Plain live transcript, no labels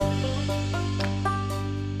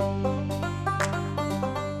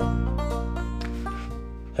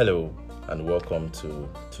Hello and welcome to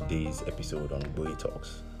today's episode on Boy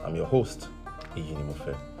Talks. I'm your host,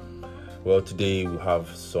 Iyinimufe. Well, today we have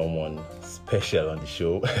someone special on the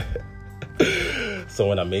show.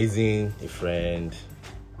 Someone amazing, a friend,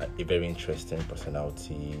 a very interesting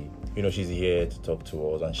personality. She's here to talk to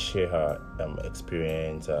us and share her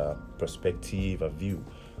experience, perspective, her view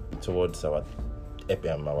towards our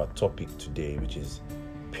topic today, which is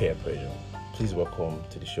peer pressure. Please welcome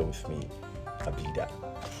to the show with me, Abida.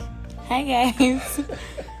 Hi guys,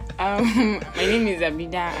 my name is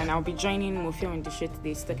Abida and I'll be joining Mofia on the show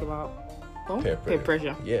today to talk about peer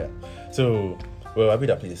pressure. Yeah. So,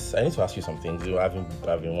 Abida, please, I need to ask you something. I've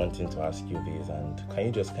been wanting to ask you this, and can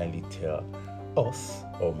you just kindly tell us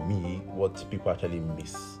or me what people actually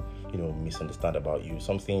misunderstand about you?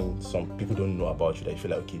 Something some people don't know about you that you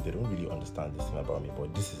feel like, okay, they don't really understand this thing about me,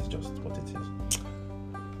 but this is just what it is.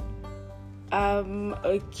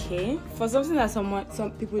 Okay. For something that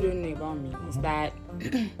some people don't know about me is that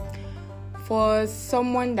for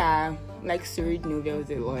someone that likes to read novels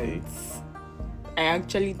a lot, I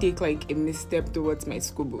actually take like a misstep towards my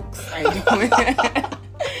school books. I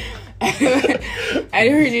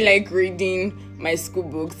don't really like reading my school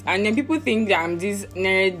books, and then people think that I'm this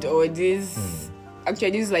nerd or this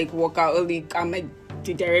like workaholic. I'm like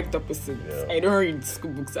the direct opposite. I don't read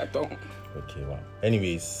school books at all. Okay, wow.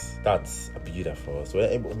 Anyways, that's a bit for us. So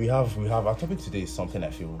we have our topic today is something I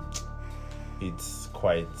feel it's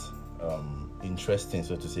quite interesting,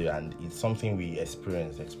 so to say, and it's something we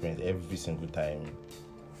experience every single time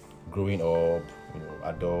growing up,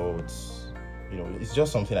 adults, it's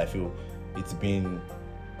just something I feel it's been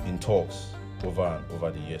in talks over and over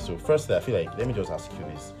the years. So firstly, I feel like, let me just ask you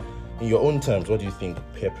this. In your own terms, what do you think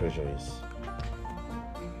peer pressure is?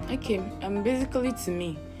 Okay, basically to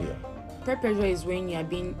me, peer pressure is when you are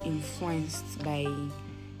being influenced by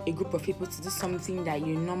a group of people to do something that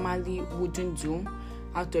you normally wouldn't do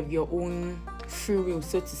out of your own free will,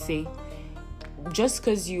 so to say, just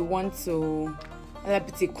because you want to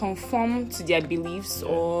conform to their beliefs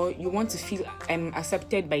or you want to feel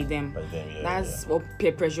accepted by them. That's what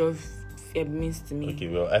peer pressure means to me. Okay,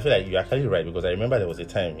 well, I feel like you're actually right, because I remember there was a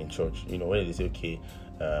time in church, where they say, okay,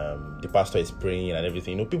 the pastor is praying and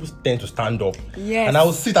everything. People tend to stand up. Yes. And I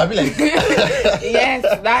will sit and be like, yes,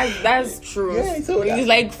 that's true. Yeah, so it's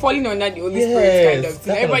like falling under the Holy Spirit kind of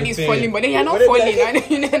thing. Everybody's falling, but then you're not falling.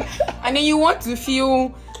 And then you want to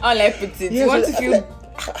feel, how will I put it? You want to feel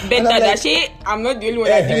better that I'm not the only one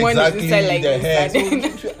that demon is inside like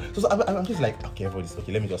this. So I'm just like, okay, everybody's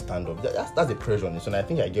okay, let me just stand up. That's the pressure on this, and I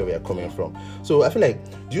think I get where you're coming from. So I feel like,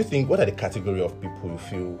 do you think, what are the category of people you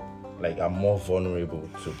feel like are more vulnerable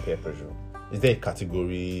to peer pressure? Is there a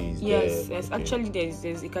category? Yes. Actually,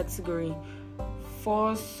 there's a category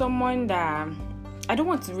for someone that I don't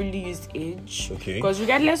want to really use age, because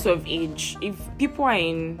regardless of age, if people are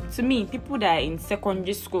people that are in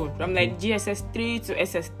secondary school, from like GSS3 to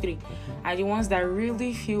SS3, are the ones that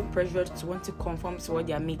really feel pressured to want to conform to what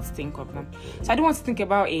their mates think of them. So I don't want to think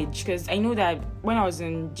about age, because I know that when I was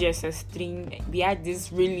in GSS3, we had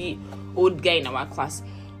this really old guy in our class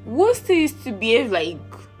who still used to behave like,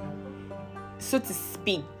 so to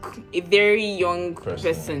speak, a very young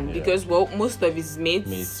person because most of his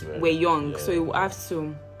mates were young, so you have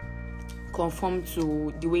to conform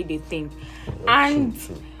to the way they think. True.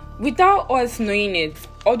 Without us knowing it,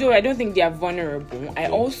 although I don't think they are vulnerable, I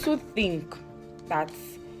also think that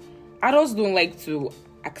adults don't like to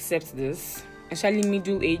accept this, especially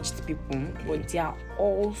middle-aged people, but they are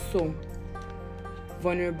also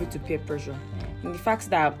vulnerable to peer pressure. In the fact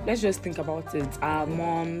that, let's just think about it, our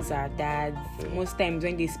moms, our dads, most times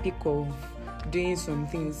when they speak of doing some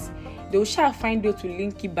things, they'll find a way to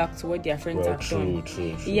link it back to what their friends have done.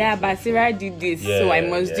 True, but Sarah did this, so I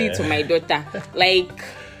must do it to my daughter. Like,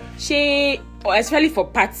 especially for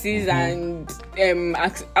parties and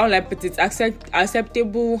how will I put it,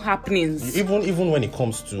 acceptable happenings. Even when it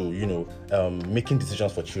comes to making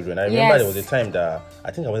decisions for children. I remember there was a time that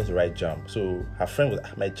I think I wanted to write jam. So her friend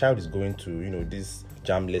my child is going to this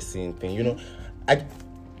jam lesson thing.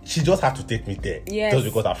 She just had to take me there. Just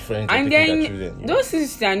because her friends were taking their children. Those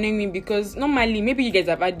things are annoying me, because normally maybe you guys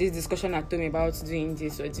have had this discussion at home about doing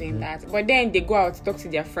this or doing that, but then they go out to talk to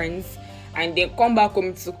their friends and they come back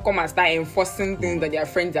home to come and start enforcing things that their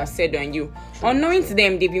friends have said on you. Unknowing to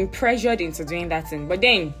them, they've been pressured into doing that thing. But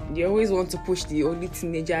then they always want to push the only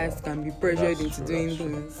teenagers can be pressured into doing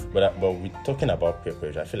things. But we're talking about peer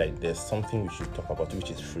pressure. I feel like there's something we should talk about,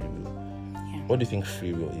 which is free will. What do you think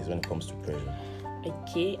free will is when it comes to pressure?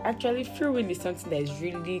 Okay, actually, free will is something that is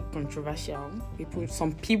really controversial.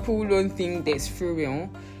 Some people don't think there's free will.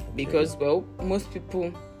 because, well,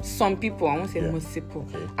 some people, I won't say most people,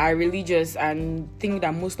 are religious and think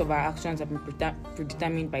that most of our actions have been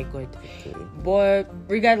predetermined by God. Okay. But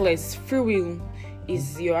regardless, free will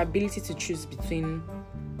is your ability to choose between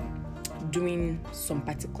doing some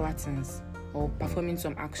particular things or performing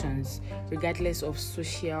some actions, regardless of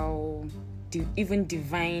social, even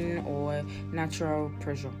divine or natural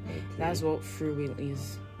pressure. Okay. That's what free will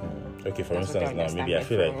is. Okay, for instance, now maybe I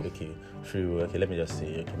feel like, free will, let me just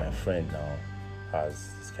say, my friend now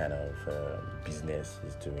has this kind of business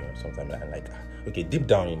he's doing or something, and like, deep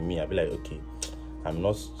down in me, I'll be like, I'm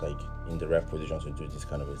not like in the right position to do this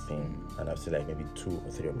kind of a thing, and I've seen like maybe 2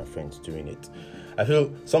 or 3 of my friends doing it. I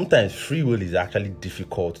feel sometimes free will is actually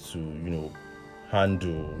difficult to,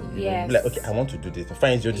 handle. Yes. Be like, I want to do this.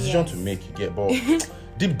 Fine, it's your decision to make. You get, but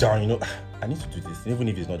deep down, I need to do this, even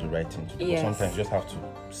if it's not the right thing to do. Yes. Sometimes you just have to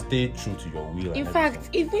stay true to your will. In fact,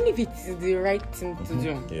 even if it's the right thing to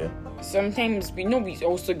do, sometimes we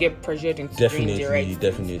also get pressured into doing the right thing.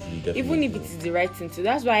 Definitely. Even if it's the right thing to do.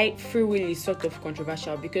 That's why free will is sort of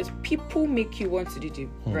controversial, because people make you want to do the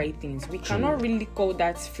right things. We cannot really call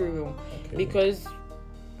that free will, because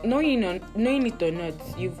knowing it or not,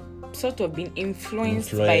 you've sort of been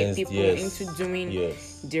influenced by people into doing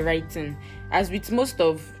the right thing. As with most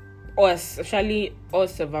of us, especially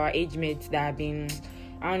us of our age mates that have been,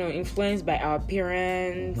 influenced by our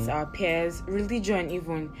parents, our peers, religion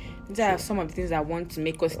even. These are some of the things that want to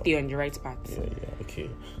make us stay on the right path. Okay.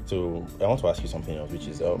 So I want to ask you something else, which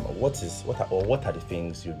is what are the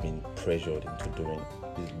things you've been pressured into doing?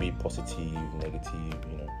 Be it positive, negative,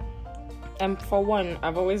 For one,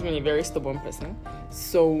 I've always been a very stubborn person,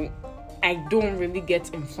 so I don't really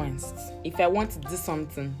get influenced. If I want to do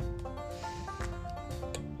something,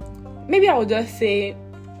 maybe I would just say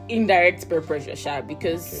indirect peer pressure,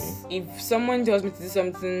 because if someone tells me to do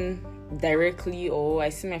something directly, or I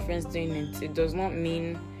see my friends doing it, it does not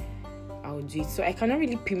mean I'll do it. So I cannot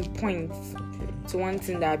really pinpoint to one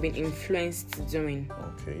thing that I've been influenced doing.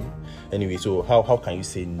 Okay. Anyway, so how can you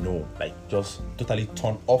say no? Like, just totally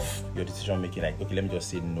turn off your decision making. Like, let me just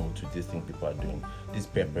say no to this thing people are doing. This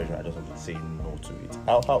peer pressure, I just want to say no to it.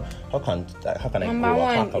 How can I Number go?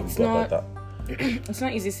 One, how can we go about that? It's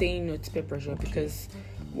not easy saying no to peer pressure, because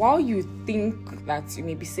while you think that you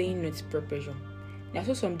may be saying no to peer pressure, there are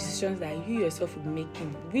also some decisions that you yourself will be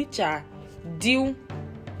making which are due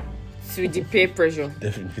to the peer pressure.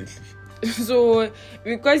 Definitely. So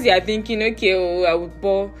because you are thinking,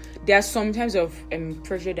 there are some types of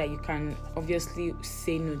pressure that you can obviously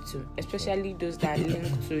say no to, especially those that are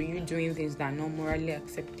linked to you doing things that are not morally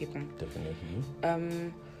acceptable.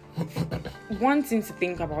 Definitely. One thing to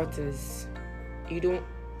think about is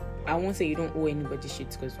I won't say you don't owe anybody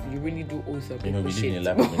shit, because you really do owe some people we shit. live in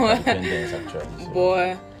a life of independence, actually. So.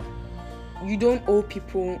 But you don't owe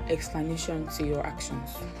people explanation to your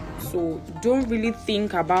actions. So don't really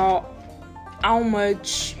think about how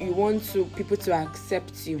much you want people to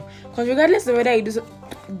accept you, because regardless of whether you do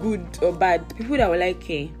good or bad, people that will like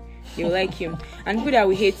you, they will like you, and people that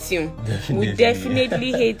will hate you will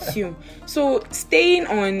definitely hate you. So staying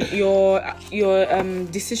on your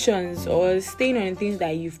decisions, or staying on things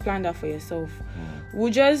that you've planned out for yourself,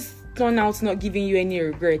 will just turn out not giving you any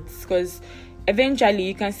regrets, because eventually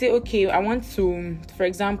you can say, I want to, for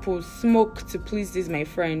example, smoke to please this my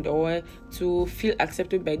friend, or to feel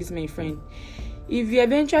accepted by this my friend. If you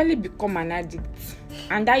eventually become an addict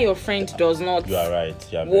and that your friend does not, you are right.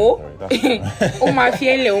 Things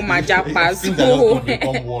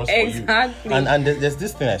become worse exactly. For you. And there's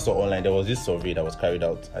this thing I saw online. There was this survey that was carried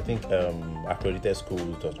out. I think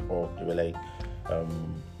accreditedschools.org. They were like,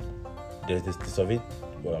 there's this survey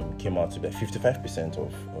came out to be 55%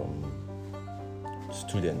 of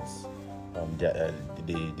students,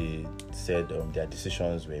 they said their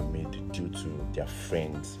decisions were made due to their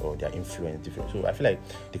friends or their influence. So I feel like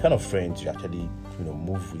the kind of friends you actually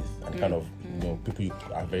move with, and the kind of people you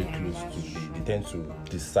are very close to, they tend to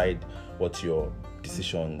decide what your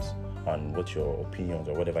decisions and what your opinions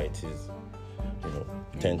or whatever it is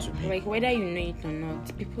tend to be. Like, whether you know it or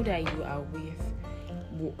not, people that you are with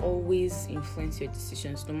will always influence your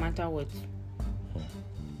decisions, no matter what.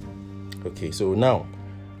 Okay, so now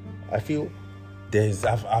I feel there's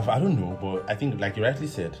I don't know, but I think, like you rightly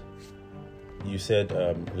said, there's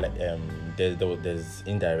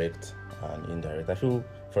indirect and indirect. I feel,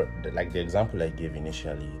 for like the example I gave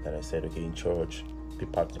initially, that I said, in church, the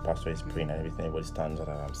pastor is praying and everything, everybody stands up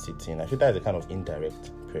and I'm sitting. I feel that is a kind of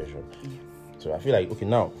indirect pressure. Yes. So I feel like,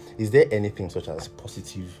 now, is there anything such as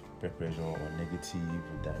positive peer pressure or negative,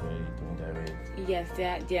 direct, indirect? Yes,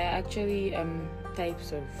 there are actually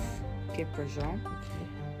types of peer pressure.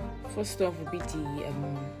 First off would be the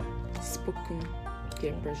spoken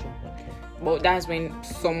peer pressure. Okay. But that's when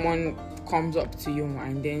someone comes up to you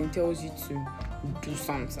and then tells you to do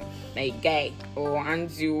something, like guy, or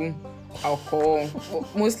hands you alcohol.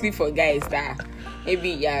 Mostly for guys that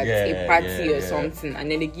maybe at a party or something,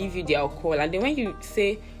 and then they give you the alcohol, and then when you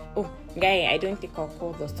say, "Oh, guy, I don't take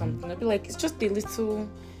alcohol" or something, they'll be like, "It's just a little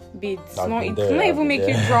bit. It's not even make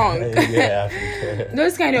you drunk."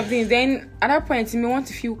 Those kind of things. Then at that point, you may want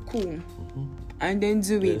to feel cool. And then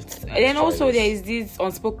do it. And then also there is these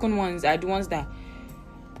unspoken ones are the ones that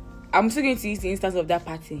I'm still going to use the instance of that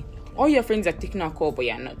party. All your friends are taking alcohol, but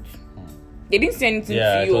you're not. They didn't say anything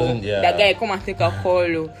to you. That guy come and take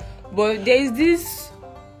alcohol. But there is this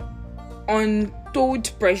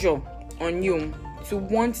untold pressure on you to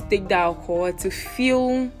want to take that alcohol, to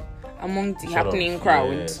feel among the happening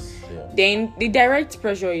crowd. Yes, yeah. Then the direct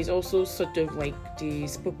pressure is also sort of like the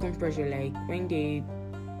spoken pressure, like when they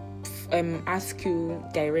ask you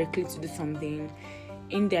directly to do something.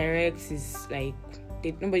 Indirect is like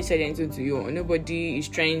nobody said anything to you, or nobody is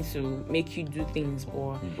trying to make you do things,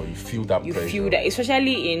 or but you feel that pressure. Feel that,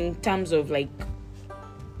 especially in terms of like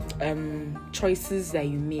choices that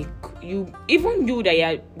you make. You that you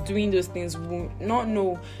are doing those things will not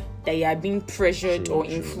know that you are being pressured or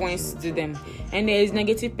influenced to do them. And there is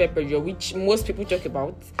negative peer pressure, which most people talk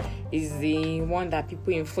about, is the one that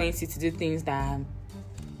people influence you to do things that are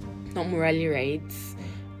not morally right.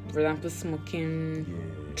 For example, smoking,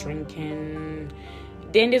 drinking.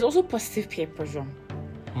 Then there's also positive peer pressure,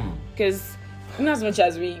 because as much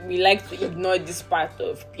as we like to ignore this part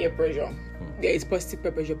of peer pressure, there is positive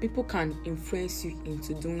peer pressure. People can influence you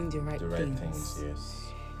into doing the right things. Yes.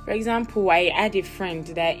 For example, I had a friend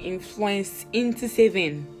that influenced into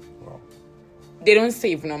saving. Wow. They don't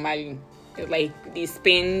save normally. Like, they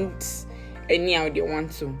spend anyhow they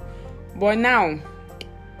want to. But now,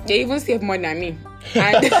 they even save more than me.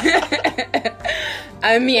 And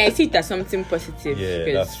I mean, I see it as something positive.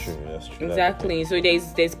 Yeah, that's true. Exactly. So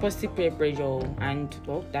there's positive peer pressure, and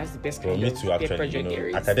well, that's the best kind of peer pressure there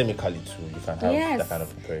is. Academically too, you can have that kind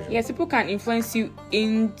of pressure. Yes, people can influence you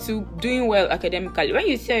into doing well academically. When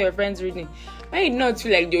you see your friends reading, when you not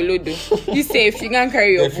feel like Diolodo, you say if you can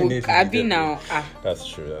carry your book, I'll be now. That's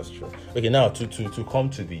true. Okay, now to come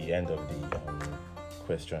to the end of the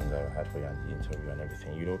questions that I had for you and the interview and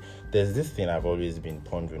everything, there's this thing I've always been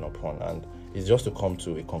pondering upon, and it's just to come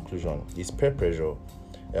to a conclusion. Is peer pressure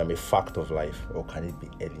a fact of life, or can it be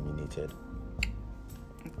eliminated?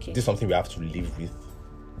 Okay. This is something we have to live with.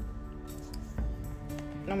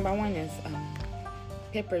 Number one is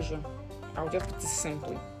peer pressure. I'll just put it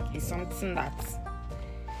simply. It's something that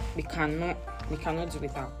we cannot do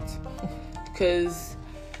without. Because,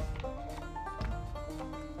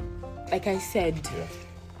 like I said,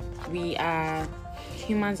 we are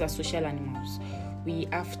humans, are social animals. We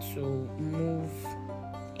have to move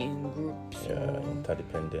in groups.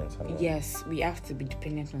 Interdependence. Yes, we have to be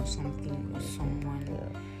dependent on something or someone.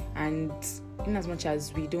 Yeah. And in as much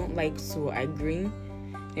as we don't like to agree,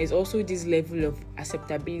 there's also this level of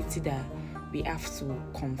acceptability that we have to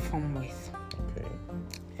conform with. Okay.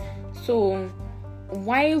 So,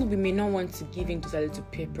 while we may not want to give in totally to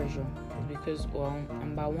peer pressure, because, well,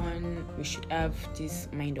 number one, we should have this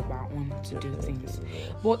mind of our own to do things.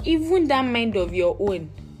 But even that mind of your own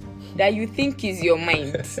that you think is your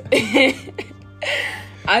mind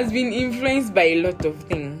has been influenced by a lot of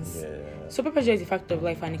things. Yeah. So peer pressure is a fact of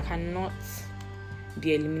life, and it cannot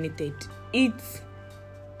be eliminated. It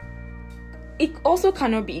also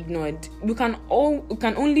cannot be ignored. We can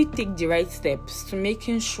only take the right steps to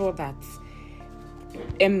making sure that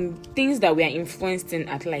things that we are influenced in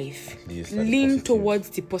at life lean towards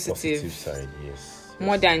the positive side,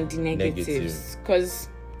 more than the negatives. Because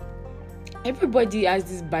everybody has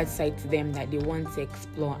this bad side to them that they want to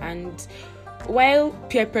explore. And while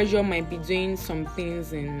peer pressure might be doing some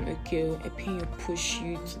things and helping you push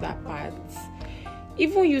you to that path,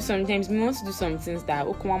 even you sometimes may want to do some things that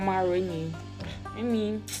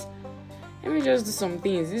let me just do some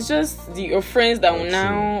things. It's just your friends that will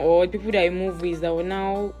now, or people that you move with, that will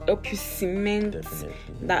now help you cement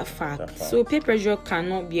that fact. So peer pressure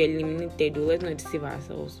cannot be eliminated. Let's not deceive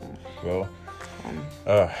ourselves. Well,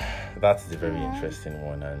 that's the very interesting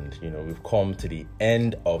one, and we've come to the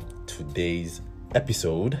end of today's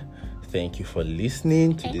episode. Thank you for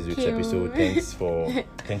listening to this week's episode.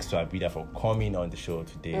 Thanks to Abida for coming on the show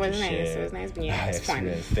today to share. It was nice being here. It's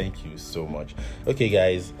fun. Thank you so much. Okay,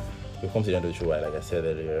 guys, we've come to the end of the show. Like I said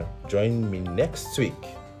earlier, join me next week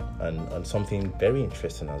on something very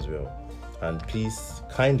interesting as well. And please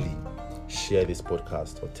kindly share this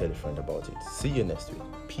podcast or tell a friend about it. See you next week.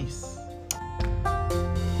 Peace.